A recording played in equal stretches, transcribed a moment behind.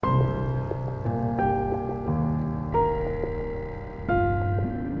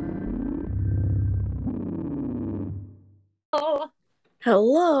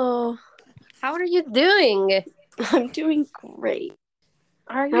Hello. How are you doing? I'm doing great.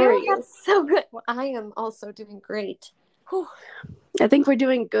 Are How are you? you? That's so good. Well, I am also doing great. Whew. I think we're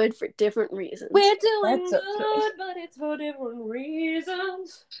doing good for different reasons. We're doing That's okay. good, but it's for different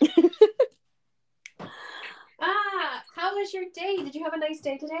reasons. How was your day? Did you have a nice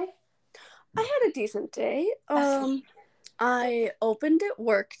day today? I had a decent day. I opened at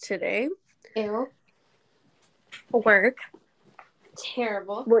work today. Ew. Work.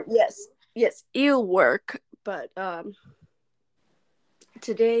 Terrible. Well, yes, ew work. But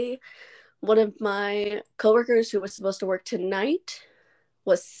today, one of my coworkers who was supposed to work tonight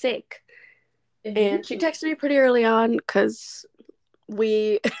was sick, and she texted me pretty early on because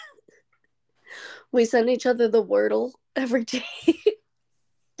we we send each other the Wordle every day.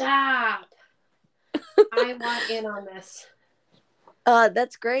 Stop. I want in on this.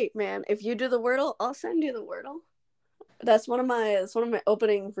 That's great, man. If you do the Wordle, I'll send you the Wordle. That's one of my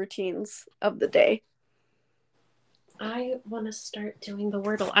opening routines of the day. I want to start doing the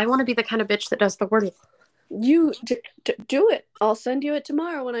Wordle. I want to be the kind of bitch that does the Wordle. You do it. I'll send you it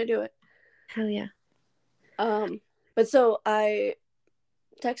tomorrow when I do it. Hell yeah. But so I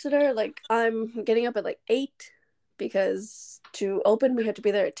texted her like I'm getting up at like 8 because to open we have to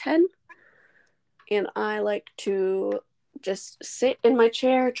be there at 10. And I like to just sit in my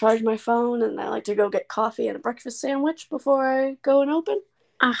chair, charge my phone, and I like to go get coffee and a breakfast sandwich before I go and open.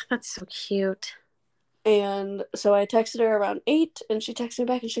 Ah, that's so cute. And so I texted her around 8, and she texted me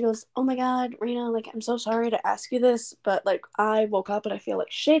back, and she goes, "Oh my God, Rena, like, I'm so sorry to ask you this, but, like, I woke up and I feel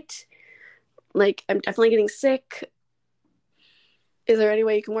like shit. Like, I'm definitely getting sick. Is there any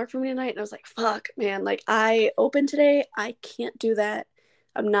way you can work for me tonight?" And I was like, fuck, man. Like, I opened today. I can't do that.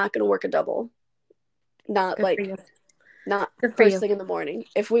 I'm not going to work a double. Not, Good for you. not Good for first you. thing in the morning.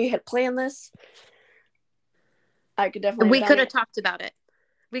 If we had planned this, I could definitely We have could done have it. talked about it.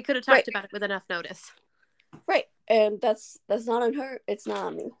 We could have talked about it with enough notice. Right. And that's not on her. It's not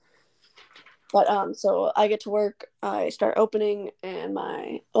on me. But so I get to work, I start opening, and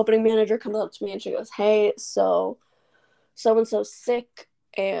my opening manager comes up to me and she goes, "Hey, so and so's sick,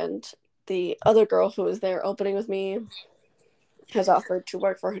 and the other girl who was there opening with me has offered to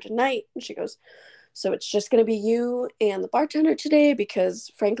work for her tonight." And she goes, "So it's just gonna be you and the bartender today because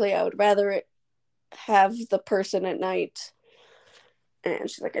frankly I would rather have the person at night." And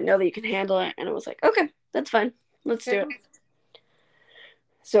she's like, "I know that you can handle it." And I was like, "Okay, that's fine. Let's do it."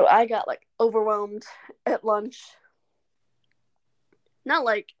 So I got like overwhelmed at lunch. Not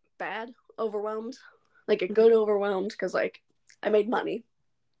like bad overwhelmed, like a good overwhelmed, because like I made money.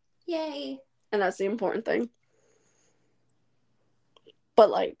 Yay. And that's the important thing. But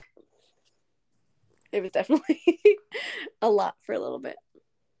like it was definitely a lot for a little bit.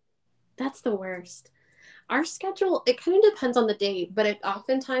 That's the worst. Our schedule, it kind of depends on the day, but it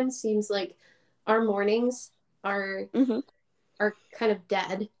oftentimes seems like our mornings are Mm-hmm. are kind of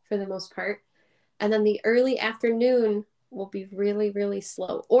dead for the most part. And then the early afternoon will be really, really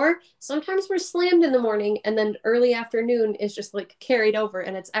slow. Or sometimes we're slammed in the morning and then early afternoon is just like carried over,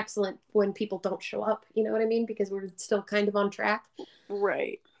 and it's excellent when people don't show up. You know what I mean? Because we're still kind of on track.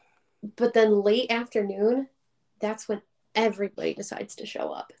 Right. But then late afternoon, that's when everybody decides to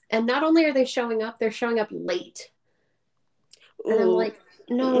show up. And not only are they showing up, they're showing up late. And I'm like,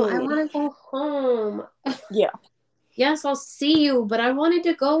 no, I want to go home. Yeah. Yes, I'll see you, but I wanted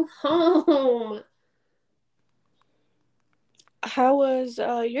to go home. How was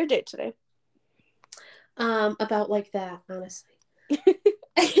your day today? About like that, honestly.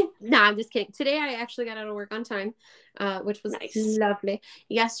 No, I'm just kidding. Today I actually got out of work on time, which was Nice. lovely.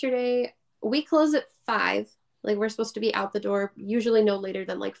 Yesterday we close at 5. Like we're supposed to be out the door usually no later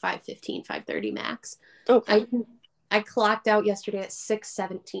than like 5:15, 5:30 max. Okay. I clocked out yesterday at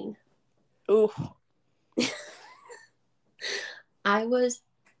 6:17. Ooh. I was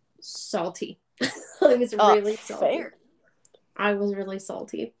salty. I was really salty. Fair. I was really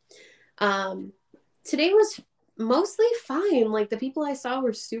salty. Today was mostly fine. Like the people I saw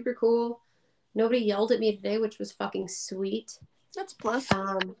were super cool. Nobody yelled at me today, which was fucking sweet. That's a plus.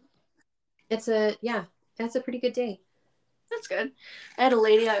 That's a pretty good day. That's good. I had a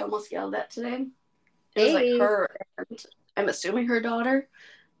lady I almost yelled at today. It was like her and I'm assuming her daughter.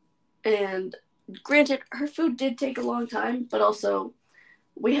 And granted, her food did take a long time, but also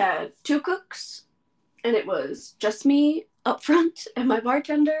we had 2 cooks, and it was just me up front and my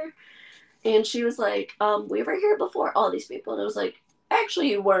bartender. And she was like, "We were here before all these people." And I was like,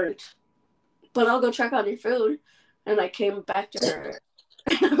 "Actually, you weren't, but I'll go check on your food." And I came back to her,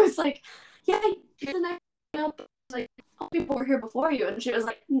 and I was like, "Yeah, you're the next up." I was like, "All people were here before you." And she was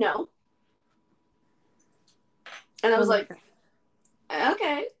like, "No." And I was like,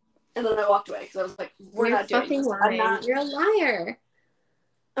 Okay. And then I walked away because I was like, we're You're not doing fucking this. lying. I'm not. You're a liar.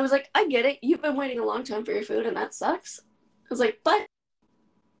 I was like, I get it. You've been waiting a long time for your food, and that sucks. I was like, but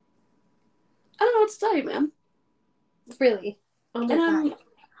I don't know what to tell you, man. Really? Oh my And God.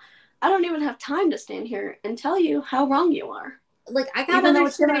 I don't even have time to stand here and tell you how wrong you are. Like, I got Even though other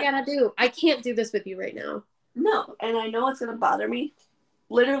it's shit gonna I gotta do. I can't do this with you right now. no, and I know it's gonna bother me,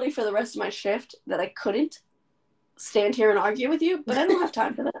 literally for the rest of my shift that I couldn't stand here and argue with you, but I don't have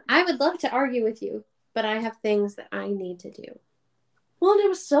time for that. I would love to argue with you, but I have things that I need to do. Well, and it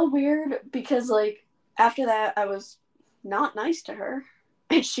was so weird because like after that I was not nice to her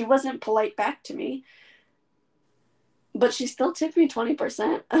and she wasn't polite back to me. But she still tipped me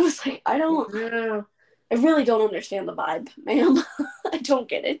 20%. I was like, I really don't understand the vibe, ma'am. I don't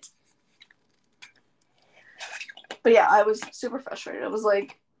get it. But yeah, I was super frustrated. I was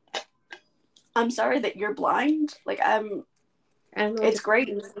like, I'm sorry that you're blind. Like, I don't know. It's great.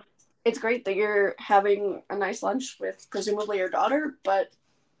 It's great that you're having a nice lunch with presumably your daughter, but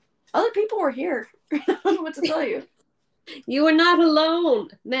other people were here. I don't know what to tell you. You are not alone,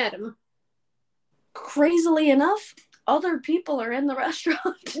 madam. Crazily enough, other people are in the restaurant.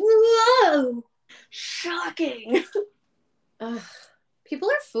 Whoa! Shocking. Ugh. People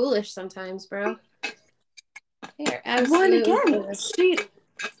are foolish sometimes, bro. They are One absolutely again, foolish. she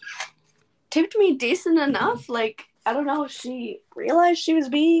tipped me decent enough. Like, I don't know if she realized she was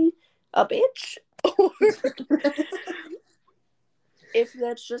being a bitch or if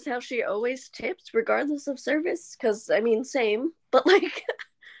that's just how she always tips, regardless of service. Because, I mean, same. But, like,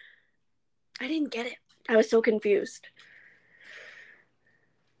 I didn't get it. I was so confused.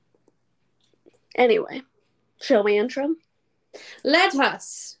 Anyway, shall we intro? Let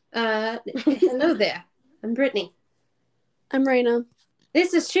us. Hello there. I'm Brittany. I'm Raina.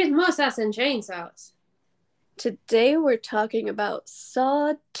 This is Chismosas and Chainsaws. Today we're talking about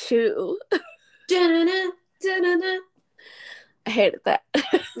Saw 2. Da-na-na, da-na-na. I hated that.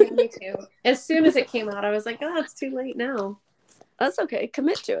 Me too. As soon as it came out, I was like, oh, it's too late now. That's okay.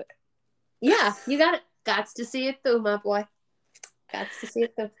 Commit to it. Yeah, you got it. Gots to see it through, my boy. Gots to see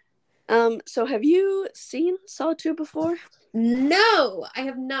it through. So have you seen Saw 2 before? No, I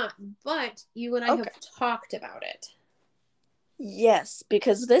have not, but you and I Okay. have talked about it. Yes,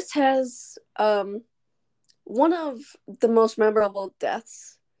 because this has one of the most memorable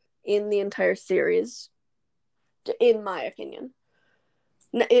deaths in the entire series, in my opinion.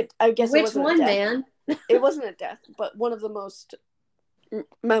 I guess Which it wasn't one, a death. man? It wasn't a death, but one of the most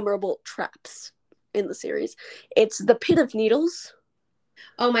memorable traps in the series. It's the Pit of Needles.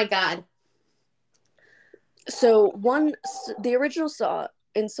 Oh my God. So the original Saw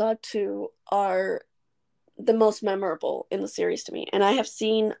and Saw 2 are the most memorable in the series to me, and I have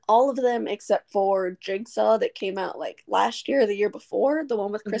seen all of them except for Jigsaw that came out like last year or the year before, the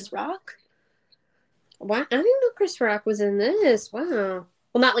one with Chris Rock. Wow, I didn't know Chris Rock was in this. Wow.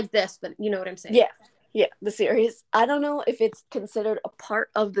 Well, not like this, but you know what I'm saying. Yeah, the series. I don't know if it's considered a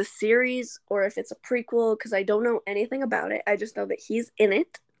part of the series or if it's a prequel because I don't know anything about it. I just know that he's in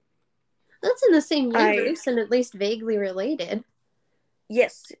it. That's in the same universe and at least vaguely related.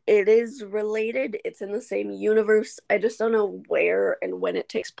 Yes, it is related. It's in the same universe. I just don't know where and when it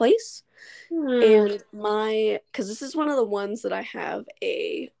takes place. And because this is one of the ones that I have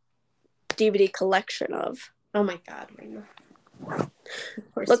a DVD collection of. Oh my God, Raina. Of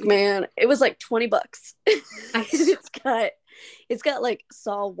course. Look, man, it was like $20. It's got like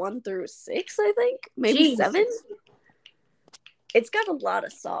Saw 1 through 6, I think. Maybe 7. It's got a lot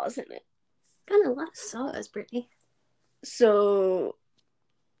of Saws in it. Got a lot of Saws, Brittany. So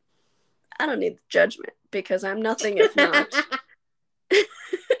I don't need the judgment because I'm nothing if not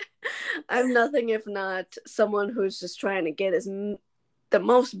I'm nothing if not someone who's just trying to get the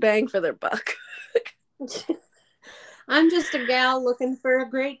most bang for their buck. I'm just a gal looking for a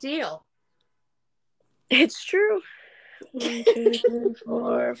great deal. It's true. 1, 2, 3,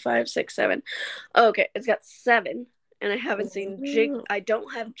 4, 5, 6, 7. Okay, it's got 7, and I haven't seen I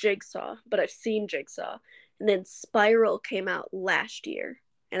don't have Jigsaw, but I've seen Jigsaw. And then Spiral came out last year,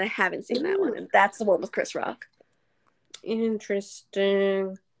 and I haven't seen that one, and that's the one with Chris Rock.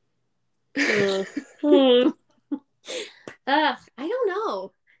 Interesting. I don't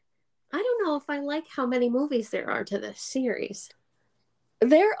know. I don't know if I like how many movies there are to this series.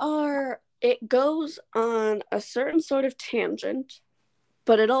 It goes on a certain sort of tangent,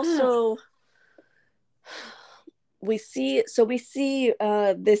 but it also we see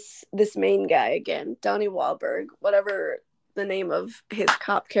this main guy again, Donnie Wahlberg, whatever the name of his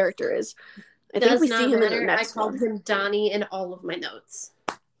cop character is. I think we see him in the next one. I called him Donnie in all of my notes.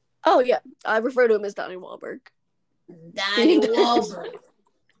 Oh yeah, I refer to him as Donnie Wahlberg. Donnie Wahlberg.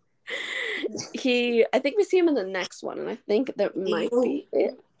 I think we see him in the next one, and I think that might be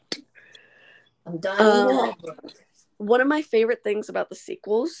it. I'm Donnie Wahlberg. One of my favorite things about the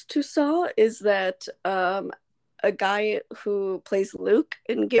sequels to Saw is that a guy who plays Luke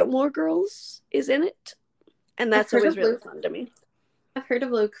in Gilmore Girls is in it, and that's always really fun to me. I've heard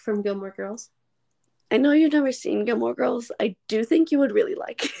of Luke from Gilmore Girls. I know you've never seen Gilmore Girls. I do think you would really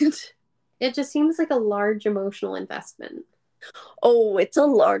like it. It just seems like a large emotional investment. Oh, it's a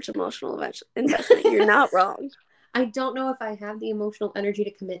large emotional investment. You're not wrong. I don't know if I have the emotional energy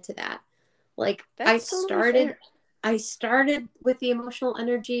to commit to that. Like, That's I started with the emotional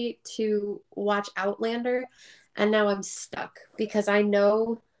energy to watch Outlander, and now I'm stuck because I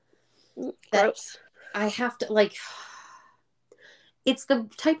know that I have to, like, it's the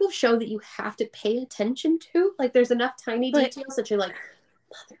type of show that you have to pay attention to. Like, there's enough tiny details that you're like,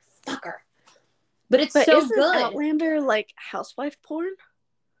 motherfucker. But it's so good. Outlander like housewife porn?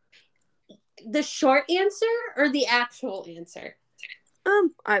 The short answer or the actual answer?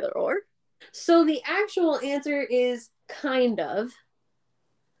 Either or. So the actual answer is kind of.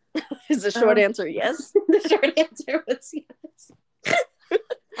 Is the short answer yes? The short answer was yes.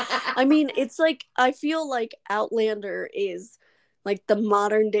 I mean, it's like, I feel like Outlander is like the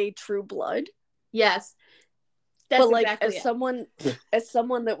modern day True Blood. Yes. That's but like exactly as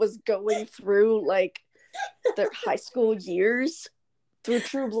someone that was going through like their high school years through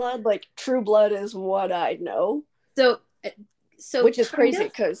True Blood, like True Blood is what I know. So which is crazy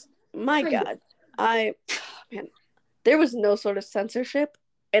because my God, man, there was no sort of censorship,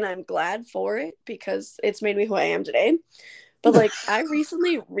 and I'm glad for it because it's made me who I am today. But like, I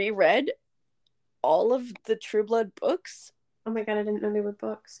recently reread all of the True Blood books. Oh my God, I didn't know they were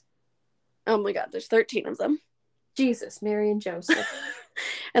books. Oh my God, there's 13 of them. Jesus, Mary and Joseph.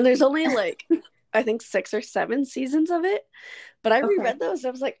 And there's only like, I think 6 or 7 seasons of it. But I reread those and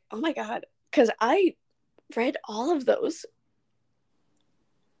I was like, oh my God, because I read all of those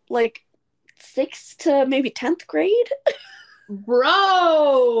like 6th to maybe 10th grade.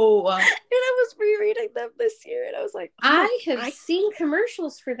 Bro! And I was rereading them this year and I was like, I have seen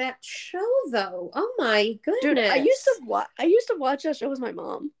commercials for that show though. Oh my goodness. Dude, I used to watch that show with my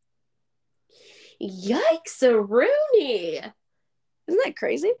mom. Yikes-a-rooney. Isn't that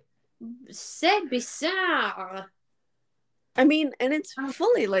crazy? C'est bizarre. I mean, and it's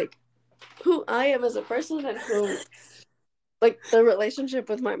fully like who I am as a person and who, like, the relationship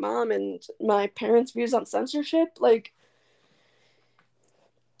with my mom and my parents' views on censorship, like,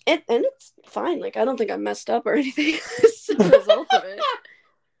 and it's fine. Like, I don't think I'm messed up or anything as a result of it.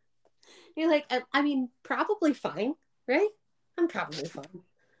 You're like, I mean, probably fine, right? I'm probably fine.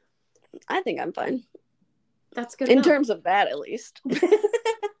 I think I'm fine. That's good. In terms of that, at least. But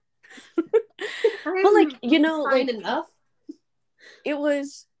like, you know, fine like enough. It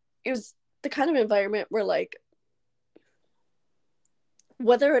was the kind of environment where, like,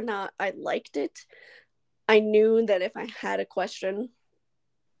 whether or not I liked it, I knew that if I had a question,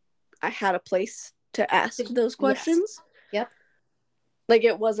 I had a place to ask those questions. Yes. Yep. Like,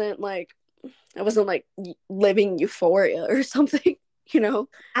 it wasn't like I wasn't like living Euphoria or something, you know?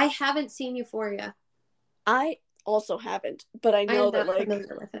 I haven't seen Euphoria. I also haven't, but I know that, like,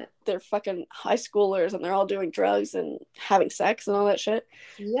 with it. They're fucking high schoolers and they're all doing drugs and having sex and all that shit.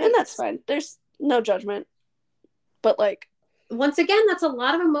 Yes. And that's fine. There's no judgment. But, like, once again, that's a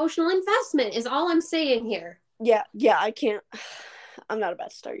lot of emotional investment is all I'm saying here. Yeah, I can't. I'm not about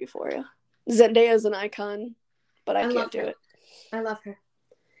to start Euphoria. Zendaya's an icon, but I can't do it. I love her.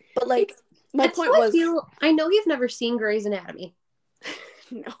 But, like, my point was... I know you've never seen Grey's Anatomy.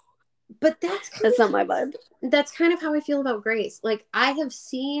 No. But that's not my vibe. That's kind of how I feel about Grey's. Like, I have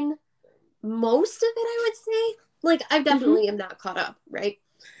seen most of it, I would say. Like, I definitely am not caught up, right?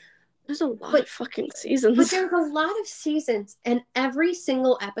 There's a lot of fucking seasons. But there's a lot of seasons, and every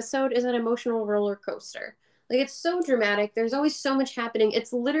single episode is an emotional roller coaster. Like, it's so dramatic. There's always so much happening.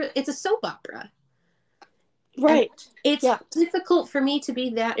 It's a soap opera. Right. And it's difficult for me to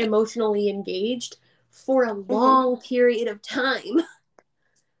be that emotionally engaged for a long period of time.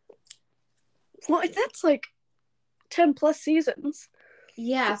 Well, that's like 10 plus seasons.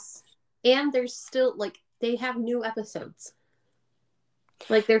 Yes. And there's still, like, they have new episodes.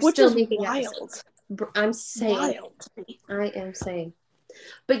 Like, they're Which still is making wild. episodes. I'm saying. Wild. I am saying.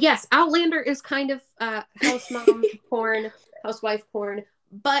 But yes, Outlander is kind of house mom porn, housewife porn.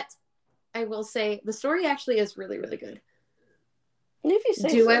 But I will say the story actually is really, really good. If you say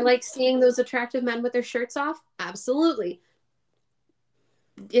Do so. I like seeing those attractive men with their shirts off? Absolutely.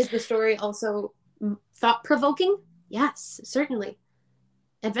 Is the story also thought-provoking? Yes, certainly.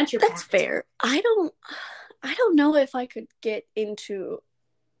 Adventure That's packed. fair. I don't know if I could get into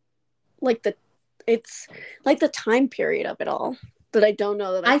like it's like the time period of it all that I don't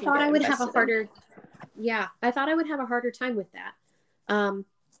know that I I can thought get I would have a invested in. harder, yeah, I thought I would have a harder time with that.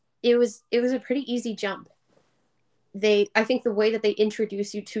 It was a pretty easy jump. I think the way that they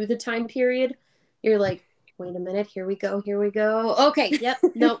introduce you to the time period, you're like, wait a minute, here we go, here we go. Okay, yep,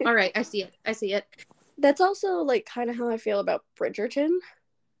 no, all right, I see it. That's also like kind of how I feel about Bridgerton.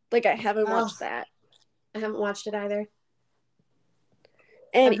 Like I haven't watched that. I haven't watched it either.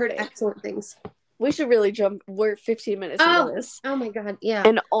 Anyway, I've heard excellent things. We should really jump. We're 15 minutes into this. Oh my god, yeah.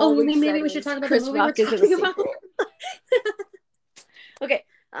 And all maybe we should talk about Chris the movie Rock we're talking about. Okay,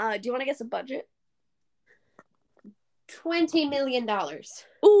 do you want to guess a budget? $20 million.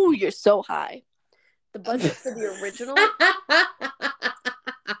 Ooh, you're so high. The budget for the original.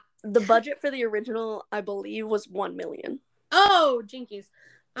 The budget for the original, I believe, was $1 million. Oh, jinkies!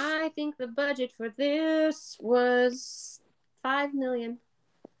 I think the budget for this was $5 million.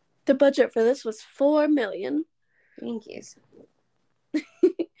 The budget for this was $4 million. Jinkies.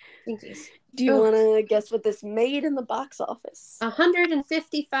 Jinkies. Do you want to guess what this made in the box office?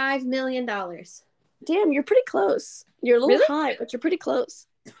 $155 million. Damn, you're pretty close. You're a little high, but you're pretty close.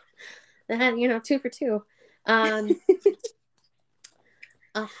 That, 2 for 2.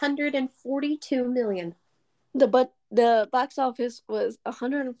 142 million. The box office was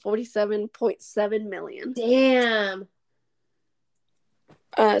 147.7 million. Damn.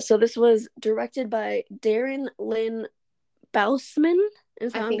 So this was directed by Darren Lynn Bousman,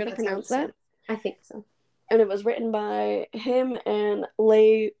 is how I'm going to pronounce that. I think so. And it was written by him and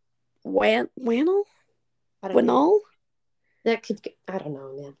Leigh Whannell? That could, I don't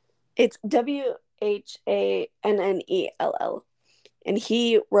know, man. It's Whannell. And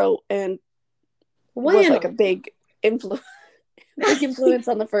he wrote and was like a big influence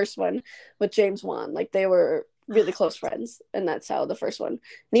on the first one with James Wan. Like they were really close friends, and that's how the first one. And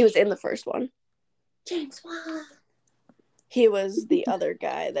he was in the first one. James Wan. He was the other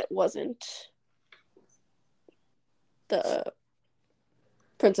guy that wasn't the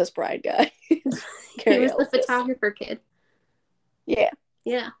Princess Bride guy. He was the photographer kid. Yeah.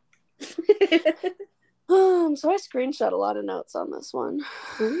 Yeah. So I screenshot a lot of notes on this one.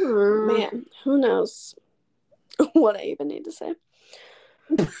 Ooh. Man, who knows what I even need to say.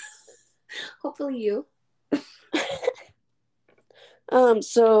 Hopefully you.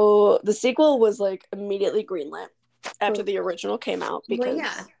 So the sequel was like immediately greenlit after the original came out because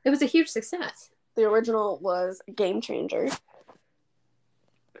it was a huge success. The original was a game changer.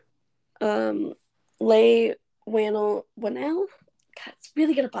 Leigh Whannell, God, it's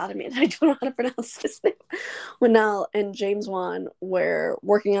really gonna bother me that I don't know how to pronounce his name. Whannell and James Wan were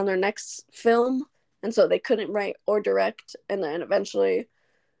working on their next film, and so they couldn't write or direct. And then eventually,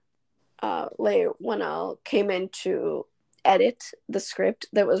 Leigh Whannell came in to edit the script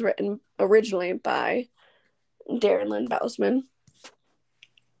that was written originally by Darren Lynn Bousman.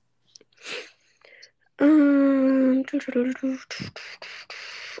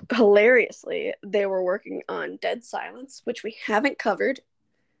 Hilariously, they were working on Dead Silence, which we haven't covered.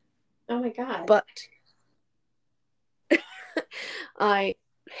 Oh my god. But I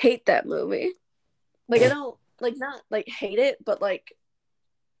hate that movie. Like I don't not hate it, but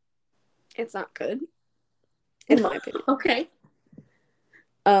it's not good. In my opinion. Okay.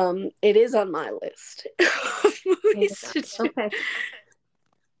 It is on my list. Okay.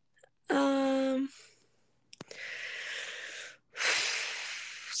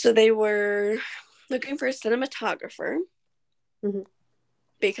 So they were looking for a cinematographer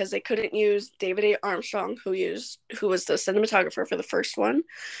because they couldn't use David A. Armstrong, who was the cinematographer for the first one,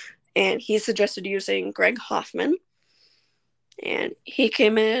 and he suggested using Greg Hoffman, and he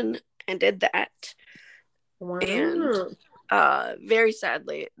came in and did that. Wow. And very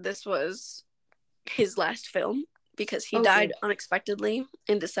sadly, this was his last film because he died unexpectedly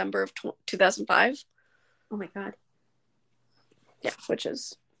in December of 2005. Oh my god. Yeah, which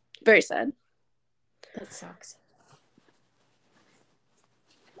is very sad. That sucks.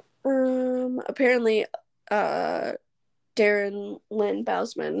 Apparently, Darren Lynn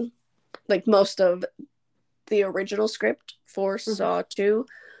Bousman, like most of the original script for Saw 2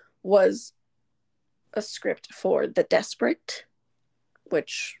 was a script for The Desperate,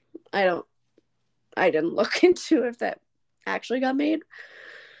 which I didn't look into if that actually got made.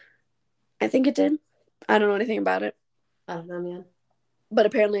 I think it did. I don't know anything about it. I don't know, man. But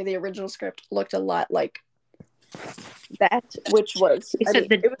apparently the original script looked a lot like that, which was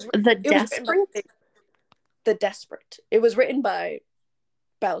The Desperate? The Desperate. It was written by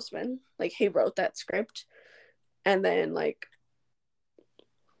Bousman. Like he wrote that script. And then Leigh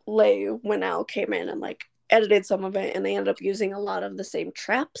Whannell came in and edited some of it, and they ended up using a lot of the same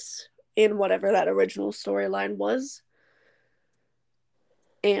traps in whatever that original storyline was.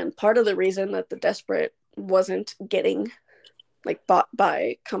 And part of the reason that The Desperate wasn't getting like bought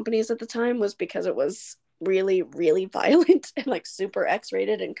by companies at the time was because it was really, really violent and like super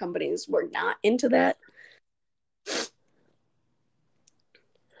X-rated, and companies were not into that.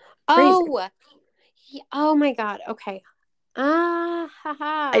 Oh, oh my God. Okay. Haha.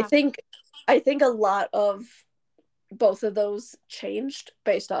 I think a lot of both of those changed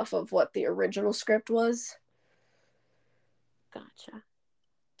based off of what the original script was. Gotcha.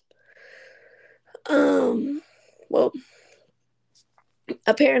 Well,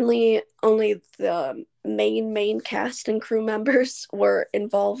 apparently only the main cast and crew members were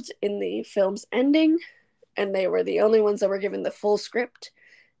involved in the film's ending, and they were the only ones that were given the full script,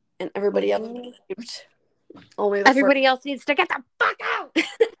 and everybody else received only the everybody else needs to get the fuck out.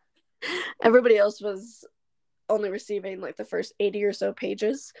 Everybody else was only receiving like the first 80 or so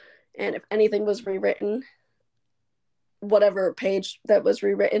pages, and if anything was rewritten, whatever page that was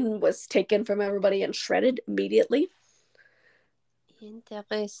rewritten was taken from everybody and shredded immediately.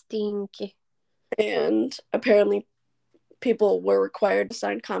 Interesting. And apparently people were required to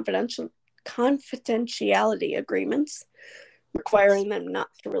sign confidentiality agreements requiring them not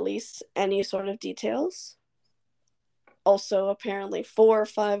to release any sort of details. Also, apparently 4 or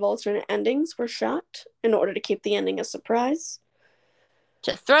 5 alternate endings were shot in order to keep the ending a surprise.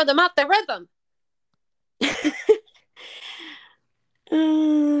 Just throw them out the rhythm.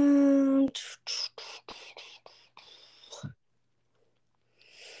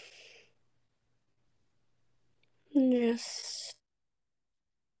 Yes.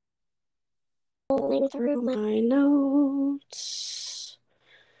 Going through my notes.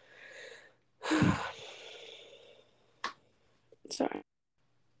 Sorry.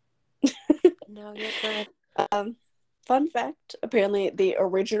 No, you're good. Fun fact, apparently the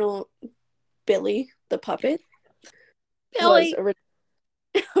original Billy the puppet Billy was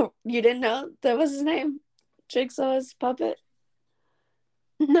you didn't know that was his name? Jigsaw's puppet?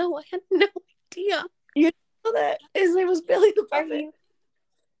 No, I had no idea. You didn't know that? His name was Billy the puppet.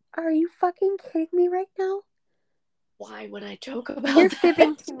 Are you fucking kidding me right now? Why would I joke about You're that?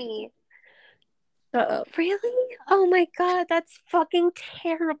 fibbing to me. Shut up. Really? Oh my God, that's fucking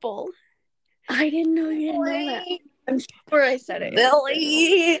terrible. I didn't know you didn't know that. I'm sure I said it.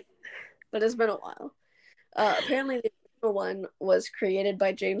 Billy! But it's been a while. Apparently the original one was created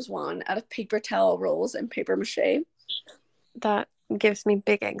by James Wan out of paper towel rolls and paper mache. That gives me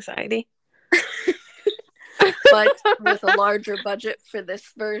big anxiety. But with a larger budget for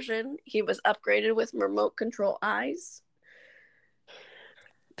this version, he was upgraded with remote control eyes.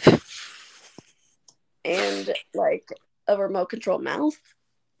 And like a remote control mouth.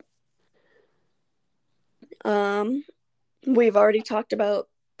 We've already talked about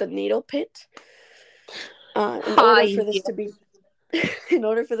the needle pit. In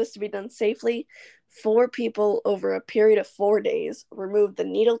order for this to be done safely, 4 people over a period of 4 days removed the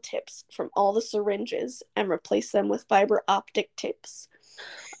needle tips from all the syringes and replaced them with fiber optic tips.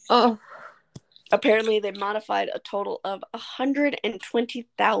 Oh. Apparently, they modified a total of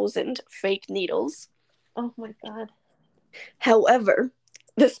 120,000 fake needles. Oh my God. However,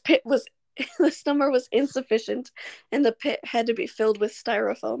 this number was insufficient, and the pit had to be filled with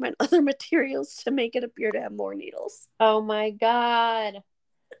styrofoam and other materials to make it appear to have more needles. Oh my God.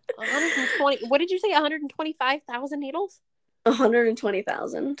 120. What did you say? 125,000 needles?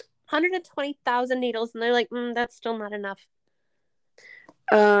 120,000. 120,000 needles, and they're like, that's still not enough.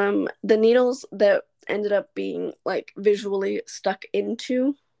 The needles that ended up being like visually stuck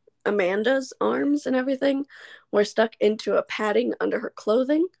into Amanda's arms and everything were stuck into a padding under her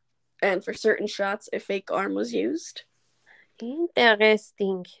clothing, and for certain shots a fake arm was used.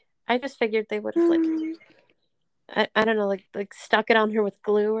 Interesting. I just figured they would have like I don't know, like stuck it on her with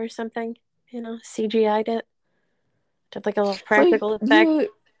glue or something, CGI'd it. Did like a little practical effect.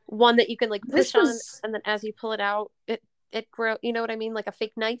 One that you can like push on, and then as you pull it out, it grow. You know what I mean? Like a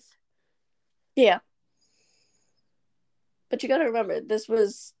fake knife. Yeah. But you gotta remember, this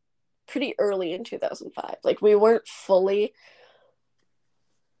was pretty early in 2005. Like, we weren't fully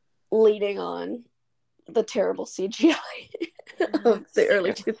leading on the terrible CGI of the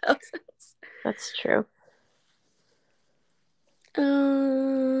early 2000s. That's true.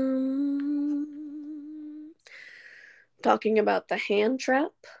 Talking about the hand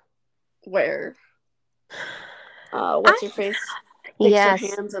trap, where what's her face sticks her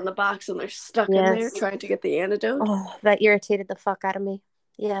hands in the box and they're stuck in there trying to get the antidote. Oh, that irritated the fuck out of me.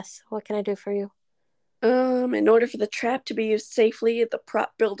 Yes. What can I do for you? In order for the trap to be used safely, the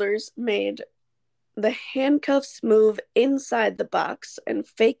prop builders made the handcuffs move inside the box and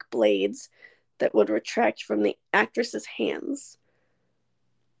fake blades that would retract from the actress's hands.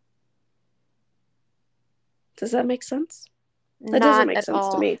 Does that make sense? That doesn't Not make at sense to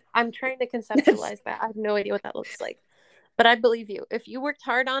all. me. I'm trying to conceptualize that. I have no idea what that looks like. But I believe you. If you worked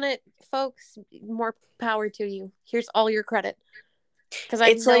hard on it, folks, more power to you. Here's all your credit. Because I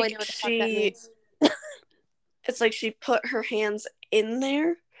have It's no like idea what the fuck that means. it's like she put her hands in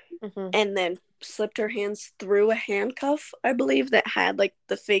there and then slipped her hands through a handcuff, I believe, that had like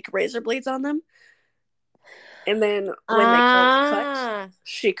the fake razor blades on them. And then when they called cut,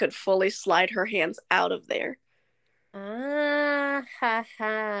 she could fully slide her hands out of there. Ah, ha,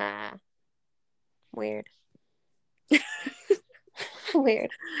 ha. Weird.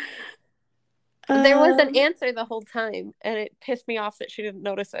 Weird. There was an answer the whole time, and it pissed me off that she didn't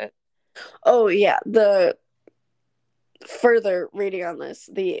notice it. Oh, yeah. The further reading on this,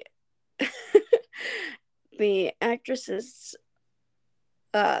 the actress's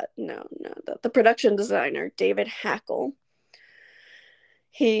the production designer, David Hackle,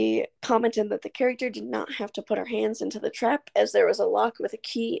 he commented that the character did not have to put her hands into the trap as there was a lock with a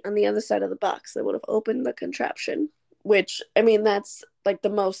key on the other side of the box that would have opened the contraption. Which, I mean, that's like the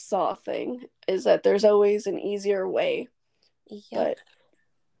most Saw thing, is that there's always an easier way. Yep. But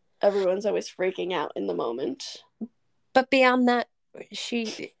everyone's always freaking out in the moment. But beyond that,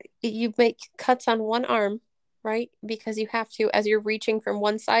 you make cuts on one arm, right? Because you have to, as you're reaching from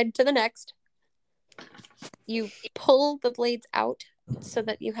one side to the next, you pull the blades out so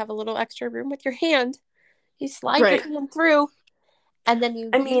that you have a little extra room with your hand. You slide your hand through, and then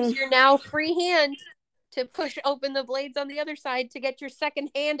you use your now free hand to push open the blades on the other side to get your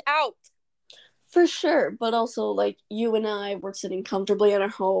second hand out. For sure, but also, like, you and I were sitting comfortably in our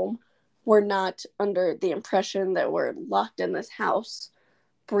home. We're not under the impression that we're locked in this house,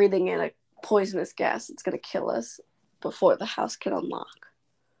 breathing in a poisonous gas that's going to kill us before the house can unlock.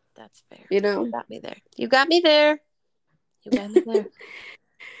 That's fair. You know? You got me there. You got me there. You got me there.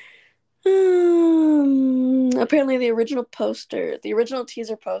 Apparently the original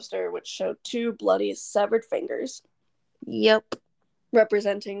teaser poster, which showed 2 bloody severed fingers, yep,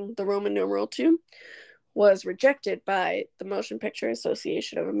 representing the Roman numeral 2, was rejected by the Motion Picture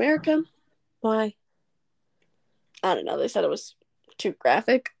Association of America. Why? I don't know. They said it was too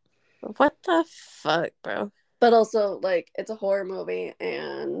graphic. What the fuck, bro? But also, like, it's a horror movie,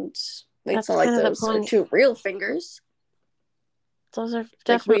 and it's not like those are 2 real fingers. Those are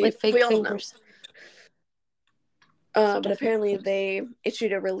definitely fake fingers. But apparently they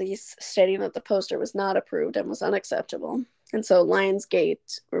issued a release stating that the poster was not approved and was unacceptable. And so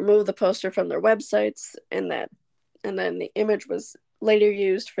Lionsgate removed the poster from their websites, and then the image was later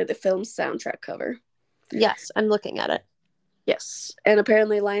used for the film's soundtrack cover. Yes, I'm looking at it. Yes. And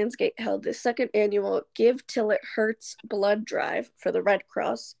apparently Lionsgate held the 2nd annual Give Till It Hurts blood drive for the Red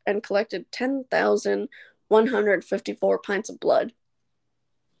Cross and collected 10,154 pints of blood.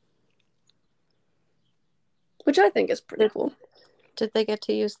 Which I think is pretty cool. Did they get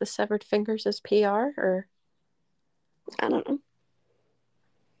to use the severed fingers as PR, or? I don't know.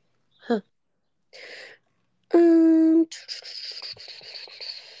 Huh.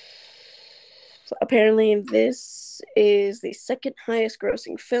 Apparently this is the 2nd highest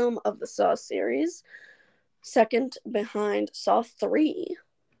grossing film of the Saw series. 2nd behind Saw 3.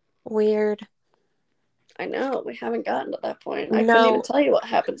 Weird. I know, we haven't gotten to that point. I couldn't even tell you what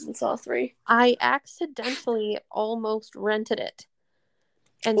happens in Saw 3. I accidentally almost rented it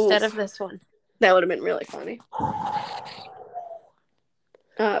instead of this one. That would have been really funny.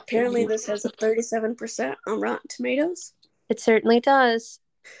 Apparently this has a 37% on Rotten Tomatoes. It certainly does.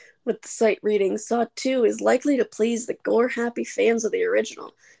 With the site reading, Saw 2 is likely to please the gore-happy fans of the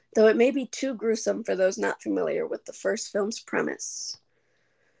original, though it may be too gruesome for those not familiar with the first film's premise.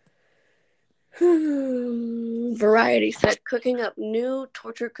 Variety said cooking up new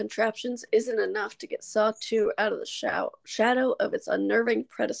torture contraptions isn't enough to get Saw 2 out of the shadow of its unnerving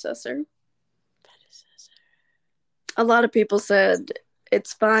predecessor. A lot of people said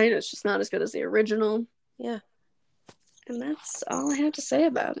it's fine, it's just not as good as the original. Yeah. And that's all I have to say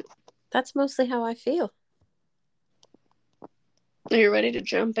about it. That's mostly how I feel. Are you ready to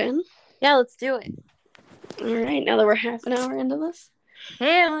jump in? Yeah, let's do it. All right, now that we're half an hour into this.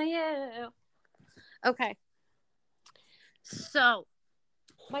 Hell yeah. Okay. So,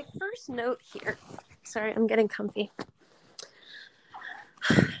 my first note here. Sorry, I'm getting comfy.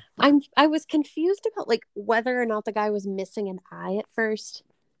 I was confused about like whether or not the guy was missing an eye at first.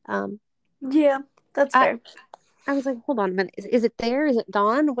 Yeah, that's fair. I was like, hold on a minute. Is it there? Is it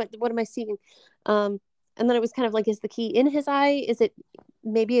Dawn? What am I seeing? And then it was kind of like, is the key in his eye? Is it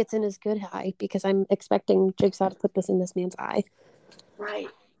maybe it's in his good eye because I'm expecting Jigsaw to put this in this man's eye. Right.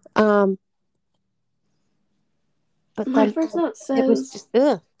 Um, but My then first note it was says,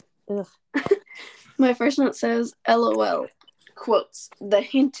 just ugh. my first note says, LOL, quotes, the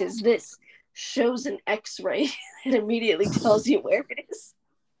hint is this, shows an x-ray and immediately tells you where it is.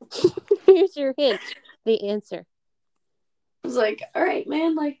 Here's your hint, the answer. I was like, all right,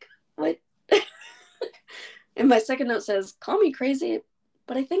 man, like, what? And my second note says, call me crazy,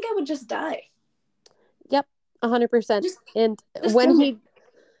 but I think I would just die. Yep, 100%. And Just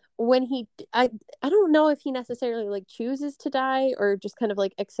when he I don't know if he necessarily like chooses to die or just kind of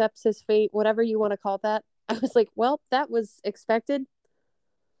like accepts his fate, whatever you want to call that. I was like, well, that was expected.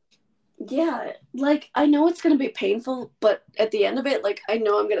 Yeah, like, I know it's going to be painful, but at the end of it, like, I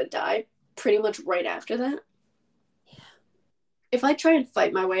know I'm going to die pretty much right after that. Yeah. If I try and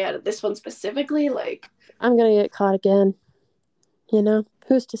fight my way out of this one specifically, like, I'm going to get caught again. You know,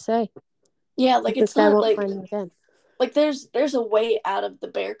 who's to say? yeah, like, This it's guy not won't like, find me again. like, there's a way out of the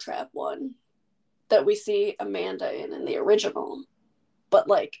bear trap one that we see Amanda in the original. But,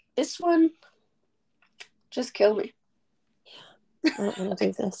 like, this one, just kill me. Yeah, I don't want to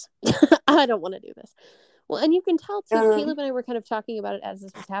do this. I don't want to do this. Well, and you can tell too, Caleb and I were kind of talking about it as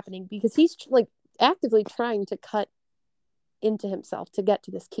this was happening because he's like actively trying to cut into himself to get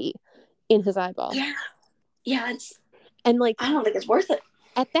to this key in his eyeball. Yeah, and like, I don't think it's worth it.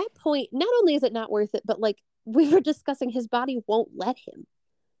 At that point, not only is it not worth it, but like we were discussing, his body won't let him.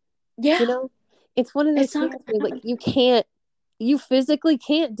 Yeah. You know, it's one of those things where like you physically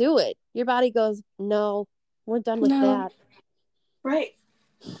can't do it. Your body goes, no, we're done with that. Right.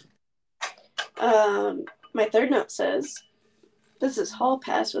 My third note says, this is Hall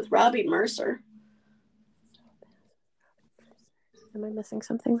Pass with Robbie Mercer. Am I missing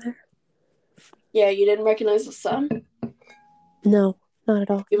something there? Yeah, you didn't recognize the son? No, not at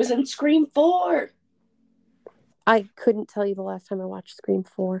all. It was in Scream 4. I couldn't tell you the last time I watched Scream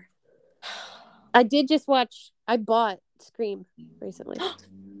 4. I bought Scream recently.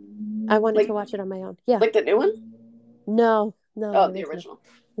 I wanted to watch it on my own. Yeah. Like the new one? No. Oh, the original.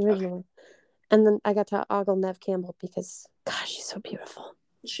 The original one. And then I got to ogle Neve Campbell because, gosh, she's so beautiful.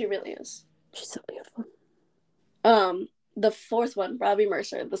 She really is. She's so beautiful. The fourth one, Robbie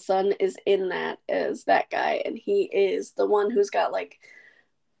Mercer, the son is in that as that guy, and he is the one who's got, like,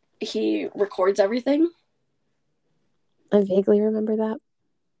 he records everything. I vaguely remember that.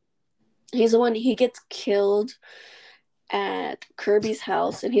 He's the one, he gets killed at Kirby's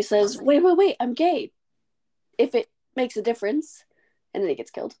house, and he says, wait, I'm gay. If it makes a difference. And then he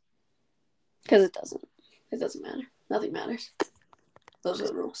gets killed. Because it doesn't. It doesn't matter. Nothing matters. Those are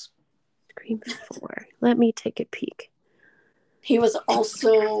the rules. Scream 4. Let me take a peek. He was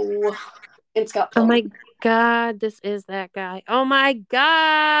also in Scott Pilgrim. Oh my god, this is that guy. Oh my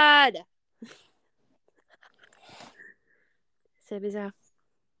god! C'est bizarre.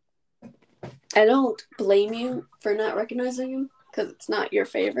 I don't blame you for not recognizing him, because it's not your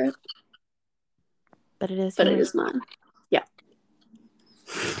favorite. But it is. But it is mine. Yeah.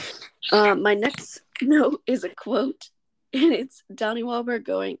 My next note is a quote, and it's Donnie Wahlberg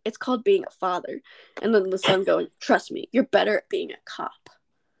going, it's called being a father. And then the son going, trust me, you're better at being a cop.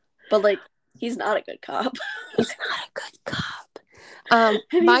 But, like, he's not a good cop. He's not a good cop. And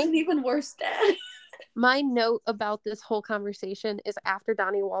he's an even worse dad. My note about this whole conversation is after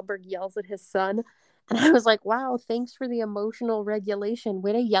Donnie Wahlberg yells at his son, and I was like, wow, thanks for the emotional regulation.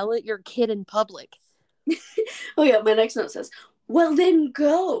 Way to yell at your kid in public. Oh yeah, my next note says, well then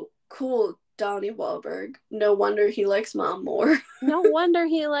go. Cool, Donnie Wahlberg. No wonder he likes mom more. No wonder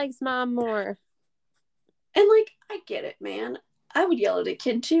he likes mom more. And, like, I get it, man. I would yell at a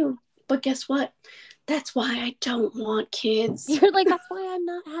kid too. But guess what? That's why I don't want kids. You're like, that's why I'm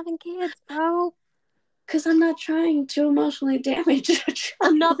not having kids, bro. Because I'm not trying to emotionally damage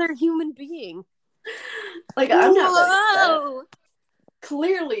another human being. Like, I'm not ready for that.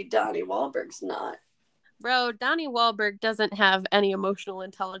 Clearly, Donnie Wahlberg's not. Bro, Donnie Wahlberg doesn't have any emotional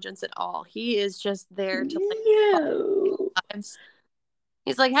intelligence at all. He is just there to lives.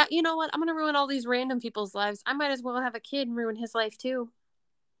 He's like, you know what? I'm gonna ruin all these random people's lives. I might as well have a kid and ruin his life too.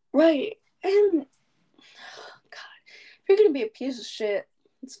 Right. And God, if you're gonna be a piece of shit,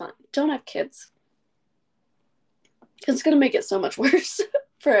 it's fine. Don't have kids. It's gonna make it so much worse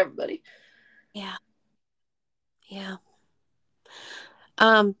for everybody. Yeah.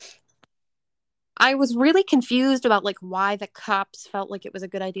 I was really confused about, like, why the cops felt like it was a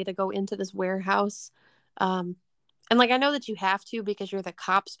good idea to go into this warehouse. And, like, I know that you have to because you're the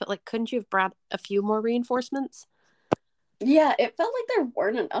cops, but, like, couldn't you have brought a few more reinforcements? Yeah, it felt like there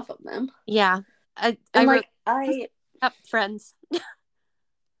weren't enough of them. Yeah. Friends.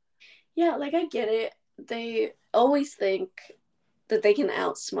 Yeah, like I get it. They always think that they can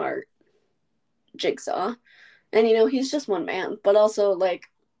outsmart Jigsaw. And he's just one man, but also like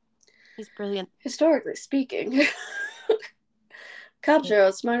He's brilliant. historically speaking, cops are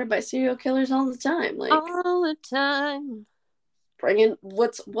outsmarted by serial killers all the time. Like all the time. bring in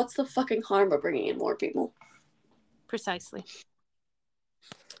what's the fucking harm of bringing in more people? Precisely.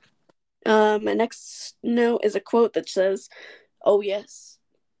 My next note is a quote that says, "Oh yes,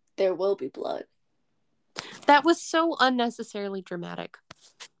 there will be blood." That was so unnecessarily dramatic.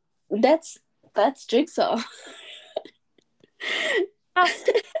 That's Jigsaw.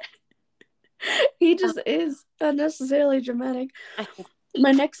 He just is unnecessarily dramatic.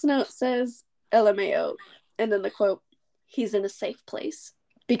 My next note says LMAO, and then the quote, "He's in a safe place,"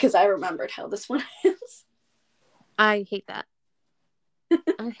 because I remembered how this one ends. I hate that.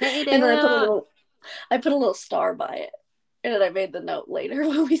 I hate it. And then I put a little star by it, and then I made the note later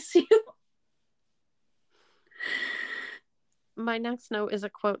when we see him. My next note is a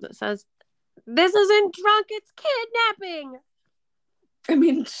quote that says, "This isn't drunk, it's kidnapping." I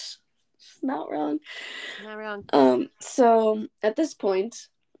mean, it's not wrong. Not wrong. So at this point,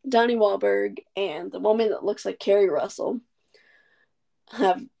 Donnie Wahlberg and the woman that looks like Carrie Russell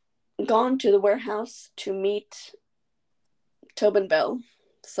have gone to the warehouse to meet Tobin Bell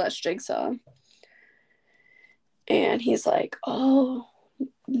 / Jigsaw. And he's like, "Oh,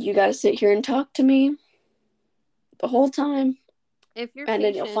 you gotta sit here and talk to me the whole time. If you're and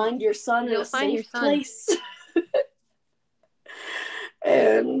patient, then you'll find your son in a safe son. place."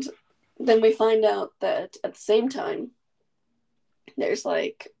 And then we find out that at the same time, there's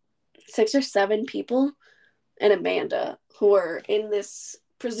like 6 or 7 people and Amanda who are in this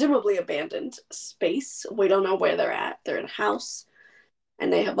presumably abandoned space. We don't know where they're at. They're in a house,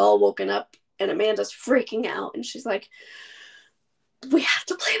 and they have all woken up, and Amanda's freaking out, and she's like, "We have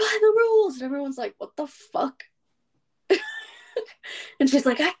to play by the rules." And everyone's like, "What the fuck?" And she's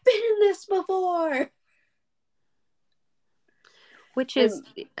like, "I've been in this before." Which is,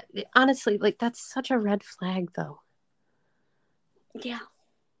 honestly, like, that's such a red flag, though. Yeah.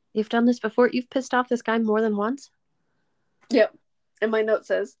 You've done this before? You've pissed off this guy more than once? Yep. And my note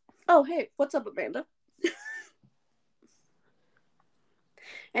says, "Oh, hey, what's up, Amanda?"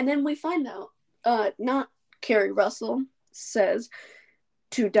 And then we find out, not Carrie Russell says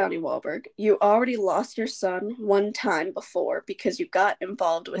to Donnie Wahlberg, "You already lost your son one time before because you got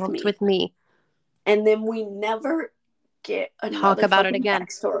involved with me. And then we never get another talk about it again.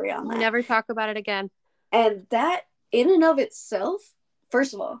 Backstory on that. Never talk about it again. And that, in and of itself,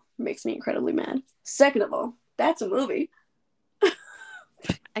 first of all, makes me incredibly mad. Second of all, that's a movie.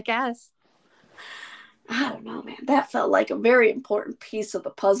 I guess. I don't know, man. That felt like a very important piece of the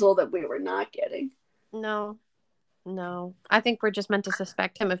puzzle that we were not getting. No. I think we're just meant to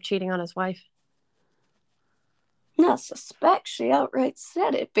suspect him of cheating on his wife. Not suspect. She outright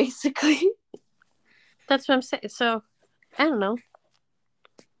said it, basically. That's what I'm saying. So, I don't know,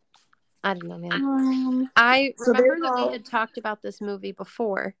 man. I remember that we had talked about this movie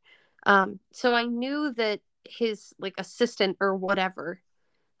before. So I knew that his, like, assistant or whatever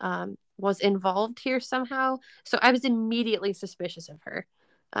was involved here somehow. So I was immediately suspicious of her.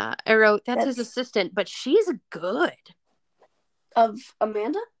 I wrote, that's his assistant, but she's good. Of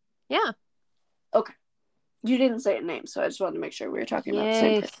Amanda? Yeah. Okay. You didn't say a name, so I just wanted to make sure we were talking about the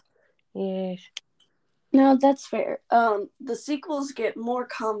same person. Yes. No, that's fair. The sequels get more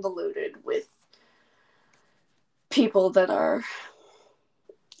convoluted with people that are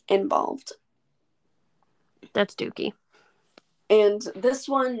involved. That's dookie. And this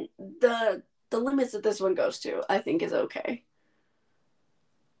one, the limits that this one goes to, I think, is okay.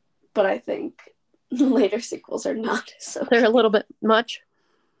 But I think later sequels are not so. They're a little bit much.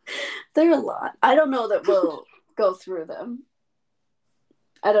 They're a lot. I don't know that we'll go through them.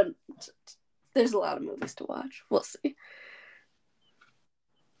 There's a lot of movies to watch. We'll see.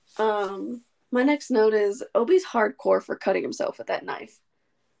 My next note is Obi's hardcore for cutting himself with that knife.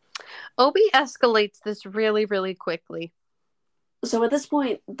 Obi escalates this really, really quickly. So at this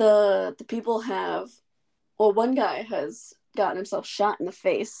point, the people have, well, one guy has gotten himself shot in the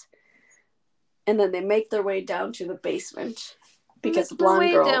face, and then they make their way down to the basement because the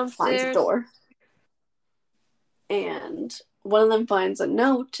blonde girl finds a door. And one of them finds a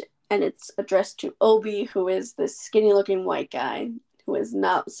note, and it's addressed to Obi, who is this skinny-looking white guy who has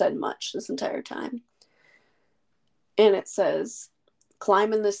not said much this entire time. And it says,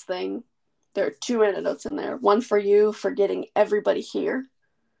 "Climbing this thing. There are 2 antidotes in there. One for you for getting everybody here,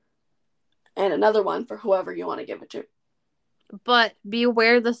 and another one for whoever you want to give it to. But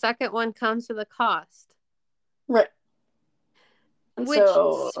beware, the second one comes with a cost." Right. Which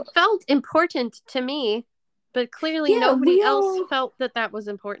So felt important to me, but clearly yeah, nobody else felt that was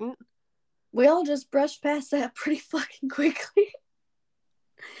important. We all just brushed past that pretty fucking quickly.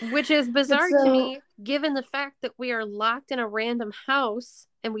 Which is bizarre to me, given the fact that we are locked in a random house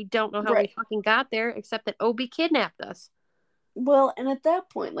and we don't know how we fucking got there, except that Obi kidnapped us. Well, and at that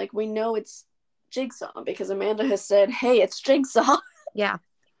point, like, we know it's Jigsaw because Amanda has said, hey, it's Jigsaw. Yeah.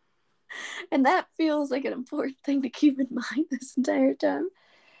 And that feels like an important thing to keep in mind this entire time.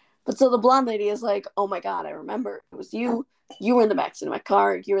 But so the blonde lady is like, oh my god, I remember. It was you. You were in the backseat of my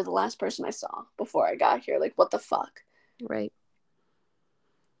car. You were the last person I saw before I got here. Like, what the fuck? Right.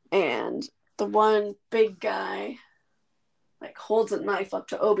 And the one big guy, like, holds a knife up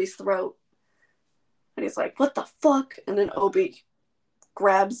to Obi's throat. And he's like, what the fuck? And then Obi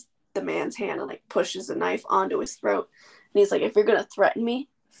grabs the man's hand and, like, pushes the knife onto his throat. And he's like, if you're gonna threaten me,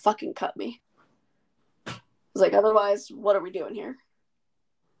 fucking cut me. He's like, otherwise, what are we doing here?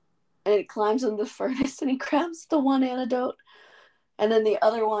 And he climbs in the furnace and he grabs the one antidote. And then the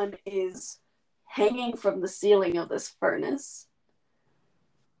other one is hanging from the ceiling of this furnace.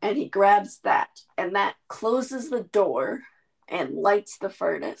 And he grabs that. And that closes the door and lights the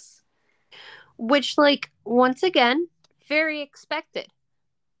furnace. Which, like, once again, very expected.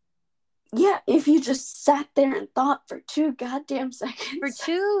 Yeah, if you just sat there and thought for 2 goddamn seconds. For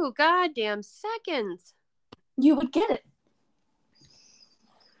 2 goddamn seconds. You would get it.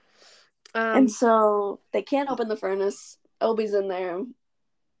 And so they can't open the furnace. Obi's in there.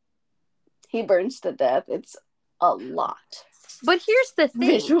 He burns to death. It's a lot. But here's the thing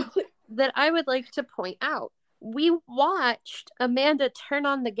visually that I would like to point out. We watched Amanda turn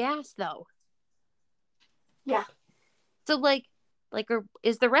on the gas, though. Yeah. So, like,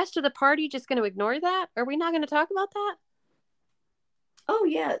 is the rest of the party just going to ignore that? Are we not going to talk about that? Oh,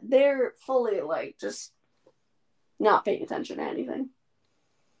 yeah. They're fully, like, just not paying attention to anything.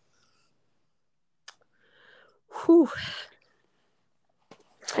 Whew.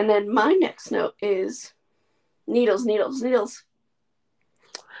 And then my next note is needles, needles, needles.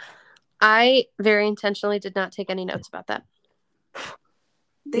 I very intentionally did not take any notes about that.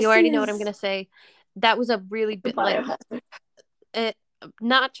 You already know what I'm going to say. That was a really big, like,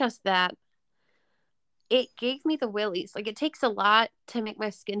 not just that. It gave me the willies. Like, it takes a lot to make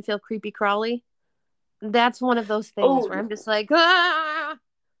my skin feel creepy crawly. That's one of those things where I'm just like, ah!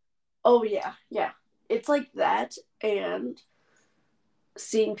 Oh, yeah, yeah. It's like that, and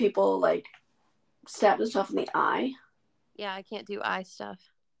seeing people, like, stab themselves in the eye. Yeah, I can't do eye stuff.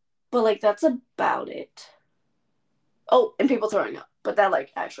 But, like, that's about it. Oh, and people throwing up. But that,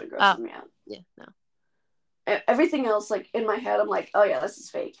 like, actually grosses me out. Yeah, no. Everything else, like, in my head, I'm like, oh, yeah, this is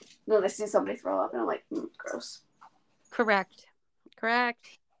fake. And then I see somebody throw up, and I'm like, gross. Correct.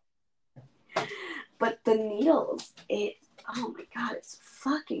 But the needles, oh my god, it's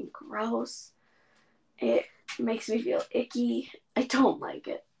fucking gross. It makes me feel icky. I don't like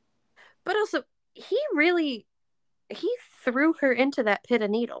it. But also, he threw her into that pit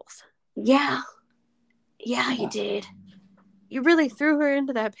of needles. Yeah. Yeah, he did. You really threw her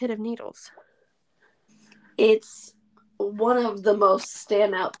into that pit of needles. It's one of the most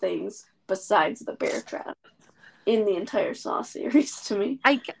standout things besides the bear trap in the entire Saw series to me.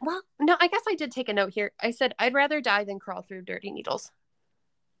 I guess I did take a note here. I said, I'd rather die than crawl through dirty needles.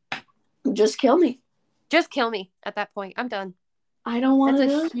 Just kill me. Just kill me at that point. I'm done. I don't want to.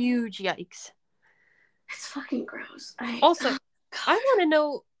 That's a huge yikes. It's fucking gross. I want to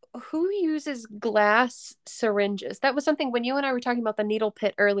know who uses glass syringes. That was something when you and I were talking about the needle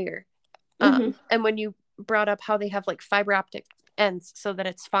pit earlier. And when you brought up how they have, like, fiber optic ends so that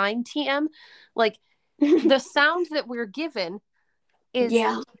it's fine TM. Like, the sound that we're given is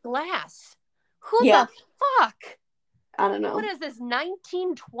glass. Who the fuck? I don't know. What is this,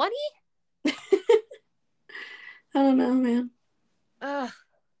 1920? I don't know, man. Ugh.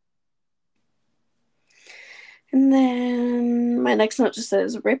 And then my next note just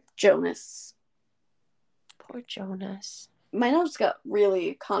says, Rip Jonas. Poor Jonas. My notes got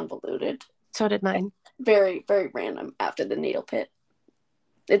really convoluted. So did mine. Very, very random after the needle pit.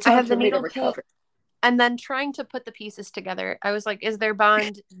 It's hard for me to recover. And then trying to put the pieces together, I was like, is their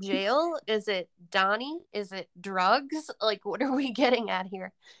bond jail? Is it Donnie? Is it drugs? Like, what are we getting at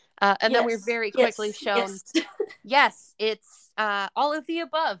here? And then we're very quickly shown, yes, it's all of the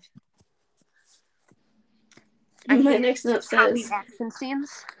above. My next note says, action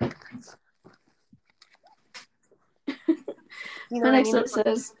scenes. My next note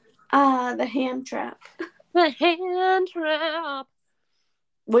says, the hand trap. The hand trap.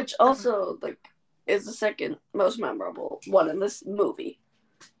 Which also, like, is the second most memorable one in this movie.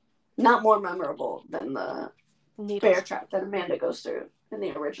 Not more memorable than the bear Needles. trap that Amanda goes through in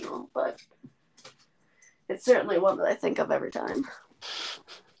the original, but it's certainly one that I think of every time.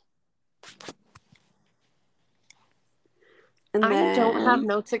 And I don't have then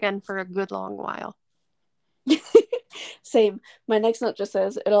notes again for a good long while. same. My next note just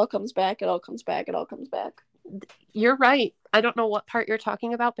says, "It all comes back. It all comes back. It all comes back." You're right. I don't know what part you're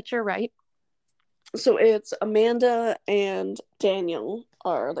talking about, but you're right. So it's Amanda and Daniel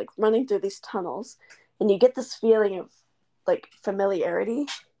are like running through these tunnels, and you get this feeling of like familiarity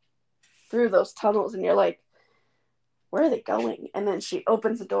through those tunnels, and you're like, where are they going? And then she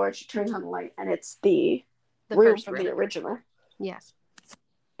opens the door and she turns on the light, and it's the room first from room. the original. Yes.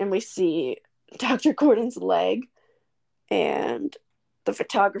 And we see Dr. Gordon's leg and the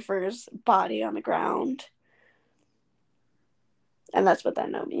photographer's body on the ground. And that's what that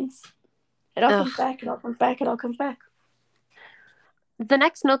note means. It all comes back, it all comes back, it all comes back. The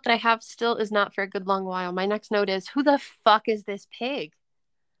next note that I have still is not for a good long while. My next note is, who the fuck is this pig?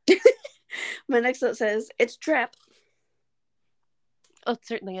 My next note says, it's Trap. Oh, it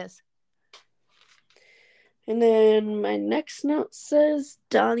certainly is. And then my next note says,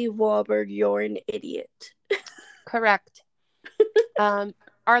 Donnie Wahlberg, you're an idiot. Correct.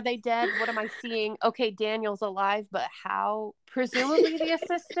 Are they dead? What am I seeing? Okay, Daniel's alive, but how? Presumably the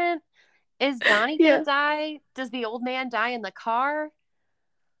assistant. Is Donnie gonna die? Does the old man die in the car?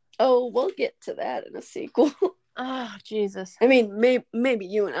 Oh, we'll get to that in a sequel. Oh, Jesus. I mean, maybe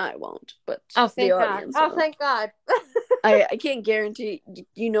you and I won't, but thank the God. audience Oh, will. thank God. I can't guarantee.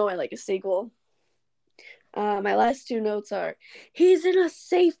 I like a sequel. My last two notes are, he's in a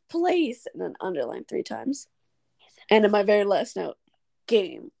safe place, and then underlined 3 times. And in my very last note,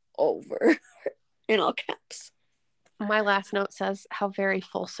 game over, in all caps. My last note says, how very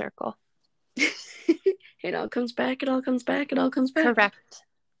full circle. It all comes back, it all comes back, it all comes back. Correct.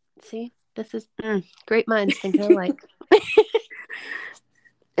 See, this is great minds thinking alike.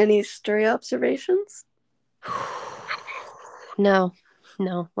 Any stray observations? No.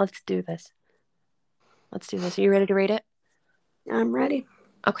 Let's do this. Are you ready to rate it? I'm ready.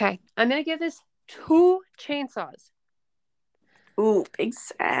 Okay. I'm going to give this 2 chainsaws. Ooh, big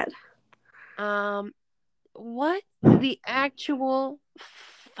sad. What the actual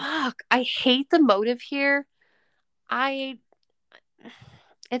fuck? I hate the motive here. It's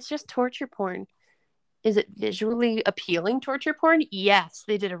just torture porn. Is it visually appealing torture porn? Yes,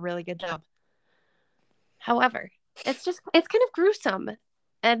 they did a really good job. However, it's kind of gruesome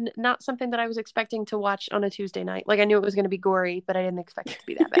and not something that I was expecting to watch on a Tuesday night. Like, I knew it was going to be gory, but I didn't expect it to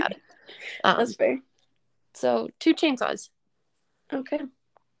be that bad. That's fair. So 2 chainsaws. Okay.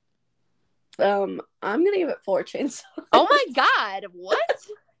 I'm gonna give it 4 chainsaws. Oh my God! What?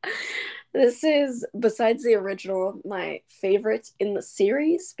 This is, besides the original, my favorite in the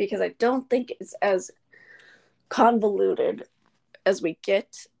series because I don't think it's as convoluted as we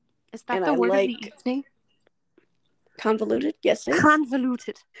get. Is that the word of the evening? Convoluted? Yes, it is.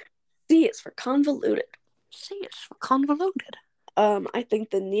 Convoluted. C is for convoluted. C is for convoluted. I think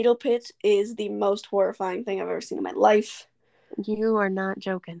the needle pit is the most horrifying thing I've ever seen in my life. You are not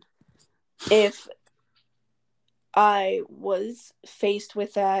joking. If I was faced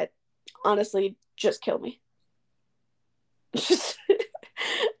with that, honestly, just kill me.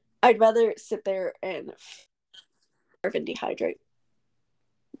 I'd rather sit there and starve and dehydrate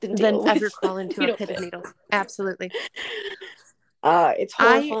than ever crawl into a pit of needles. Absolutely. It's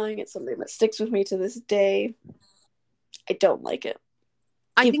horrifying. It's something that sticks with me to this day. I don't like it.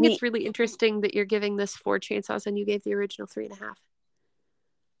 I think it's really interesting that you're giving this 4 chainsaws and you gave the original 3.5.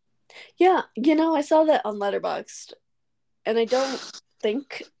 Yeah, I saw that on Letterboxd, and I don't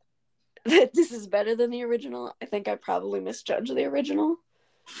think that this is better than the original. I think I probably misjudged the original.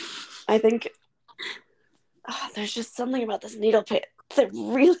 I think there's just something about this needle pit that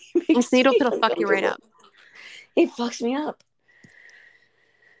really makes this needle pit will fuck you right up. It fucks me up.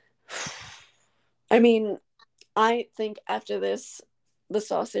 I mean, I think after this, the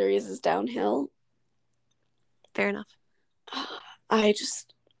Saw series is downhill. Fair enough.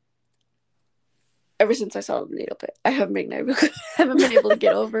 Ever since I saw the needle pit, I haven't been able to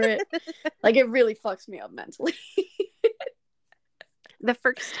get over it. Like, it really fucks me up mentally. The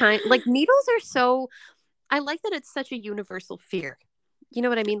first time, like, needles are so. I like that it's such a universal fear. You know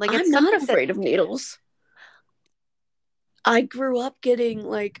what I mean? Like, I'm not afraid of needles. I grew up getting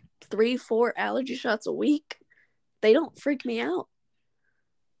like 3-4 allergy shots a week. They don't freak me out.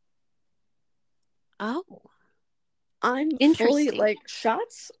 Oh, I'm fully like,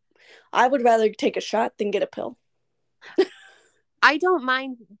 shots. I would rather take a shot than get a pill. I don't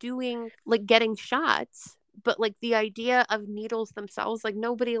mind getting shots, but like the idea of needles themselves, like,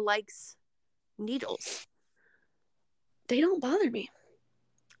 nobody likes needles. They don't bother me.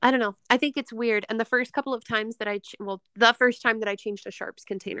 I don't know. I think it's weird. And the first couple of times that the first time that I changed a sharps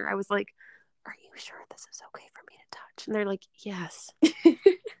container, I was like, "Are you sure this is okay for me to touch?" And they're like, "Yes,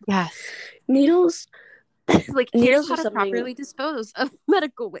 yes." Needles. Like, here's how to properly dispose of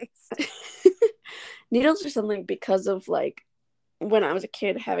medical waste. Needles are something because of like when I was a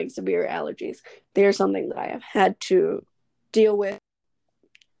kid having severe allergies. They're something that I have had to deal with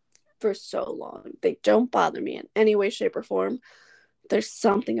for so long. They don't bother me in any way, shape, or form. There's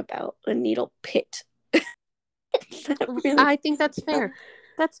something about a needle pit. Really, I think that's fair.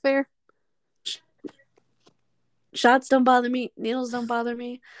 That's fair. Shots don't bother me. Needles don't bother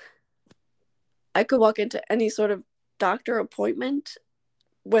me. I could walk into any sort of doctor appointment,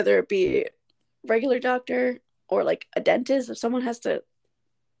 whether it be regular doctor or like a dentist, if someone has to.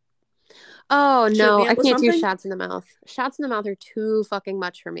 Oh no, I can't do shots in the mouth. Shots in the mouth are too fucking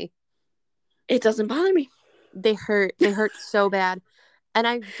much for me. It doesn't bother me. They hurt. They hurt so bad. And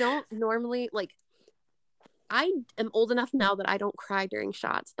I don't normally, like, I am old enough now that I don't cry during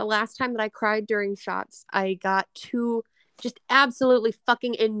shots. The last time that I cried during shots, I got 2 just absolutely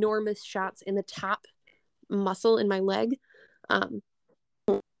fucking enormous shots in the top muscle in my leg. And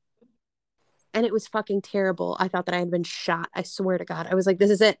it was fucking terrible. I thought that I had been shot. I swear to God. I was like,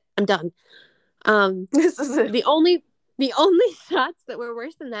 this is it. I'm done. This is it. The only shots that were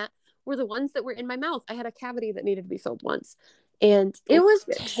worse than that were the ones that were in my mouth. I had a cavity that needed to be filled once. And it was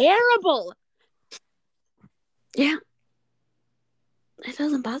terrible. Yeah. It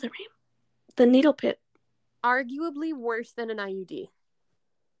doesn't bother me. The needle pit. Arguably worse than an IUD.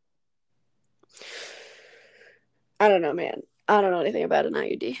 I don't know, man. I don't know anything about an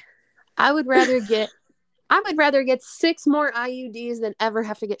IUD. I would rather get 6 more IUDs than ever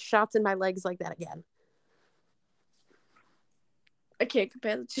have to get shots in my legs like that again. I can't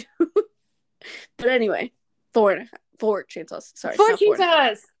compare the two. But anyway, four chainsaws. Sorry. 4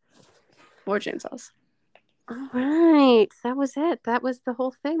 chainsaws. 4 chainsaws. All right. That was it. That was the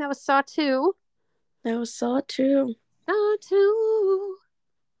whole thing. That was Saw 2. That was Saw 2. Saw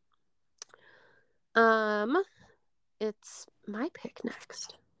 2. It's my pick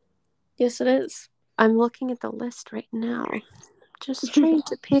next. Yes, it is. I'm looking at the list right now. Just trying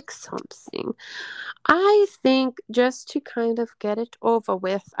to pick something. I think just to kind of get it over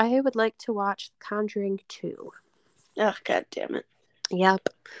with, I would like to watch Conjuring 2. Oh, God damn it. Yep.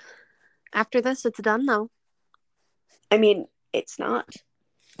 After this, it's done, though. I mean, it's not.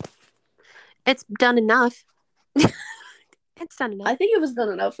 It's done enough. It's done enough. I think it was done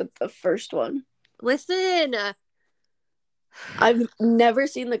enough with the first one. Listen. I've never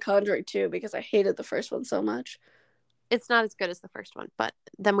seen The Conjuring 2 because I hated the first one so much. It's not as good as the first one, but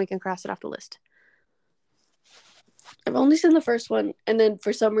then we can cross it off the list. I've only seen the first one, and then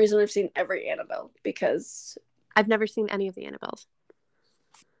for some reason I've seen every Annabelle because I've never seen any of the Annabelles.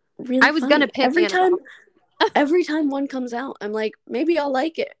 Really I was going to pick every time one comes out, I'm like, maybe I'll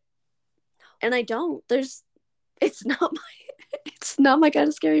like it. And I don't. It's not my kind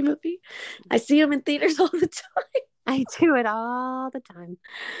of scary movie. I see them in theaters all the time. I do it all the time.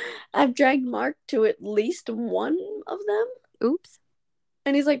 I've dragged Mark to at least one of them. Oops.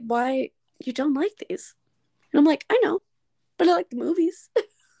 And he's like, why you don't like these? And I'm like, I know, but I like the movies.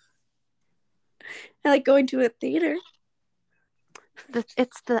 I like going to a theater.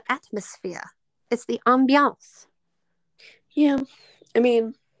 It's the atmosphere. It's the ambiance. Yeah. I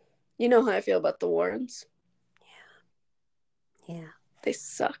mean, you know how I feel about the Warrens. Yeah. They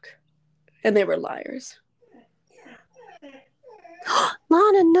suck. And they were liars.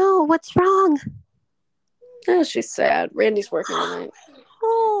 Lana, no, what's wrong? Oh, she's sad. Randy's working tonight.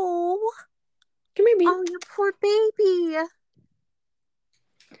 Oh. Come here, baby. Oh, you poor baby.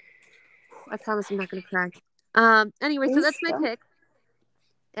 I promise I'm not going to cry. Anyway, so that's my pick.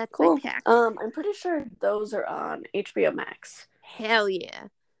 That's cool. My pick. I'm pretty sure those are on HBO Max. Hell yeah.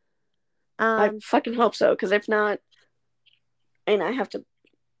 I fucking hope so, because if not, and I have to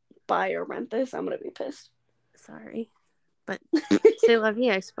buy or rent this, I'm going to be pissed. Sorry. But c'est la vie,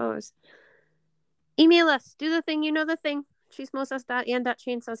 I suppose. Email us. Do the thing. You know the thing.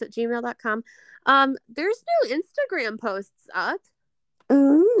 chismosas.and.chainsaws@gmail.com. There's new Instagram posts up.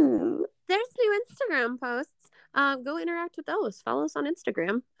 Ooh. There's new Instagram posts. Go interact with those. Follow us on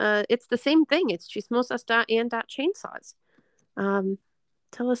Instagram. It's the same thing. It's chismosas.and.chainsaws.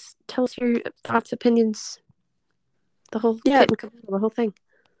 Tell us your thoughts, opinions, the whole thing.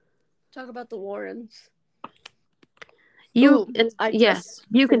 Talk about the Warrens. You can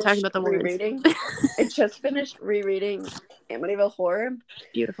talk about the Warrens. Rereading. I just finished rereading Amityville Horror.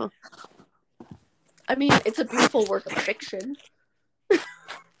 Beautiful. I mean, it's a beautiful work of fiction.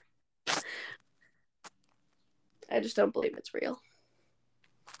 I just don't believe it's real.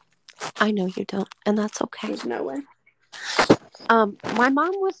 I know you don't, and that's okay. There's no way. My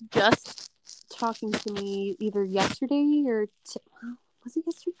mom was just talking to me either yesterday or was it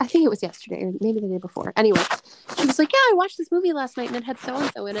yesterday? I think it was yesterday, or maybe the day before. Anyway, she was like, "Yeah, I watched this movie last night, and it had so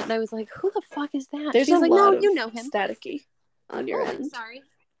and so in it." And I was like, "Who the fuck is that?" There's She's a like, lot "No, of you know him." staticky on your I'm end. sorry.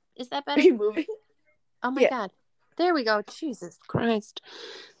 Is that Are better? you moving? Oh my God. There we go. Jesus Christ.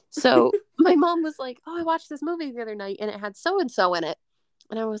 So my mom was like, "Oh, I watched this movie the other night, and it had so and so in it."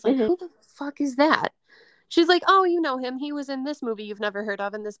 And I was like, "Who the fuck is that?" She's like, "Oh, you know him. He was in this movie you've never heard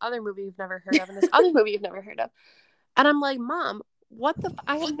of, and this other movie you've never heard of, and this other movie you've never heard of." And I'm like, "Mom, what the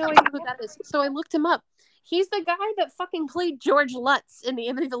I have no idea who that is." So I looked him up. He's the guy that fucking played George Lutz in the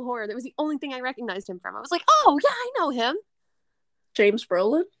Amityville Horror. That was the only thing I recognized him from. I was like, "Oh, yeah, I know him." James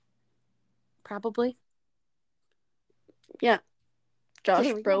Brolin? Probably. Yeah. Josh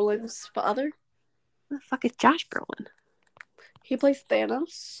Brolin's father. Who the fuck is Josh Brolin? He plays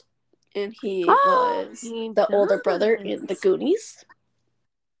Thanos. And he was the older brother in The Goonies.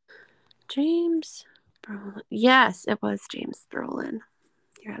 James Brolin. Yes, it was James Brolin.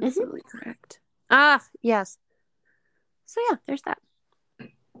 You're absolutely correct. Ah, yes. So yeah, there's that.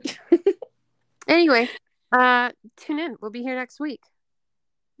 Anyway, tune in. We'll be here next week.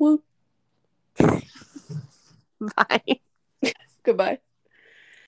 Woo. Bye. Goodbye.